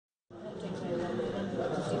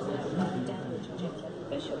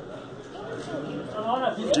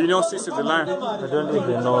Do you know Cecil the Lion? I don't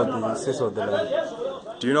even know the Cecil the Lion.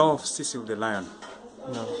 Do you know of Cecil the Lion?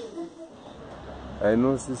 No. I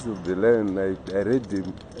know Cecil the Lion. I read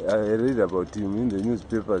him. I read about him in the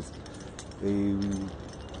newspapers.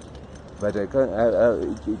 But I can't.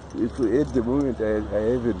 If at the moment I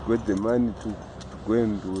haven't got the money to go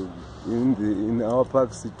and do in our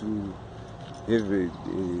parks to have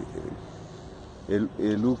a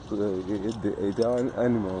look at our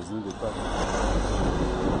animals in the park.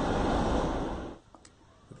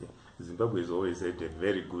 Okay. Zimbabwe has always had a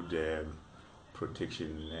very good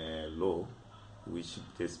protection law, which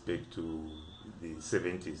dates back to the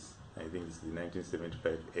 70s. I think it's the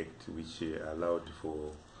 1975 Act, which allowed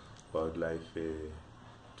for wildlife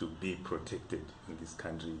to be protected in this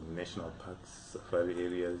country, national parks, safari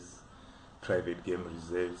areas, private game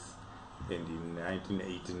reserves, and in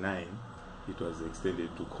 1989 it was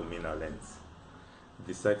extended to communal lands.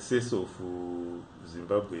 The success of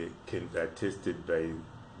Zimbabwe can be attested by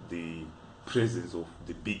the presence of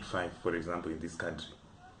the Big Five, for example, in this country.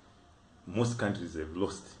 Most countries have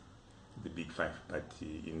lost the Big Five, but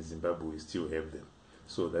in Zimbabwe we still have them.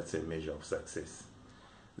 So that's a measure of success.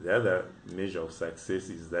 The other measure of success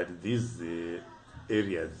is that these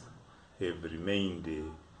areas have remained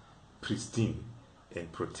pristine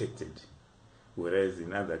and protected, whereas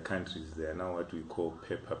in other countries they are now what we call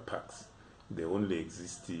paper parks. They only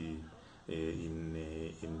exist in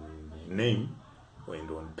name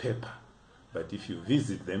and on paper, but if you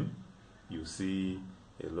visit them, you see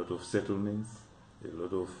a lot of settlements, a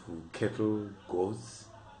lot of cattle, goats,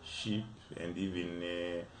 sheep, and even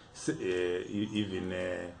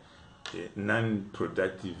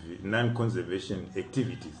non-productive, non-conservation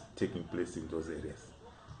activities taking place in those areas.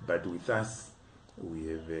 But with us, we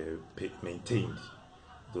have maintained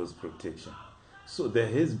those protections. So there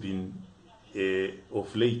has been,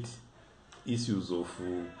 of late, issues of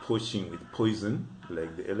poaching with poison,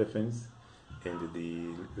 like the elephants, and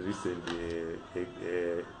the recent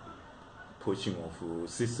poaching of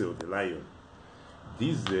Cecil the Lion.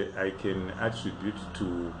 These I can attribute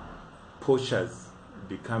to poachers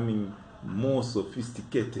becoming more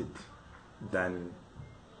sophisticated than,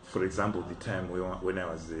 for example, the time when I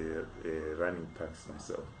was running parks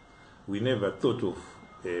myself. We never thought of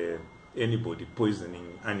anybody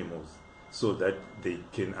poisoning animals so that they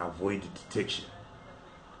can avoid detection.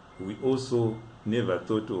 We also never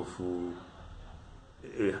thought of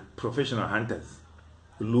professional hunters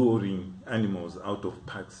luring animals out of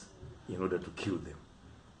parks in order to kill them.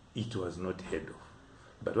 It was not heard of.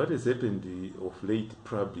 But what has happened of late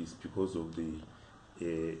probably is because of the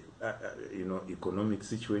economic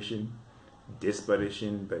situation,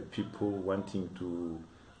 desperation by people wanting to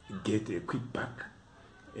get a quick buck,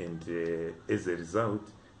 and as a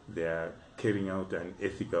result, they are carrying out an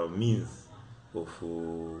ethical means of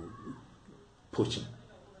poaching,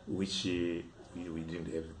 which we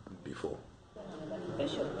didn't have before.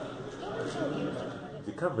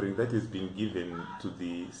 The covering that has been given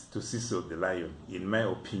to Cecil the Lion, in my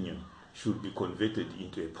opinion, should be converted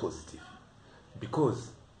into a positive, because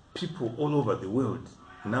people all over the world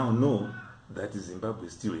now know that Zimbabwe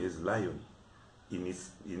still has lion in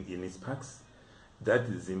its parks, that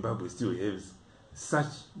Zimbabwe still has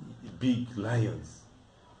such big lions,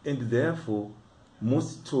 and therefore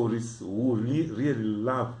most tourists who really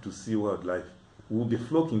love to see wildlife will be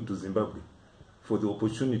flocking to Zimbabwe for the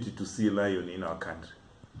opportunity to see lion in our country.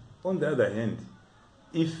 On the other hand,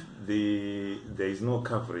 if there is no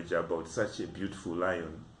coverage about such a beautiful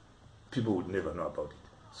lion, people would never know about it.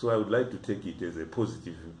 So I would like to take it as a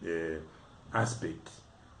positive aspect.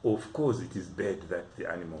 Of course, it is bad that the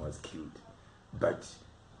animal was killed, but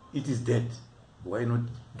it is dead. Why not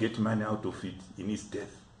get money out of it in its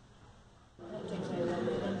death?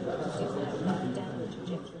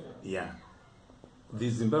 Yeah. The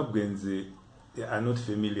Zimbabweans are not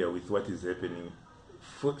familiar with what is happening.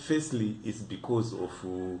 Firstly, it's because of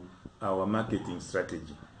our marketing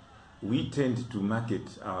strategy. We tend to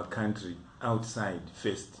market our country outside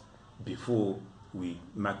first before we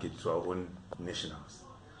market to our own nationals.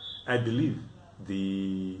 I believe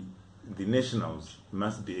the nationals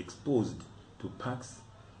must be exposed to parks,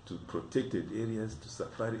 to protected areas, to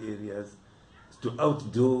safari areas, to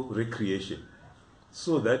outdoor recreation,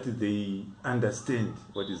 so that they understand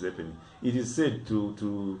what is happening. It is said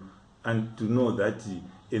to know that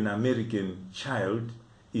an American child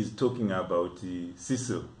is talking about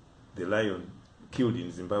Cecil the Lion killed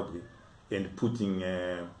in Zimbabwe and putting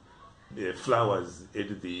flowers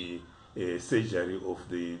at the surgery of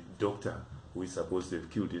the doctor who is supposed to have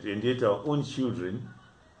killed it. And yet our own children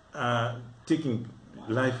are taking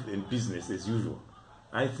life and business as usual.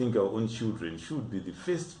 I think our own children should be the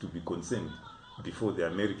first to be concerned before the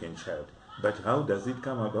American child. But how does it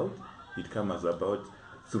come about? It comes about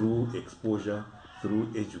through exposure, through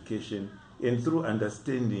education, and through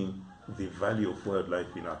understanding the value of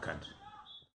wildlife in our country.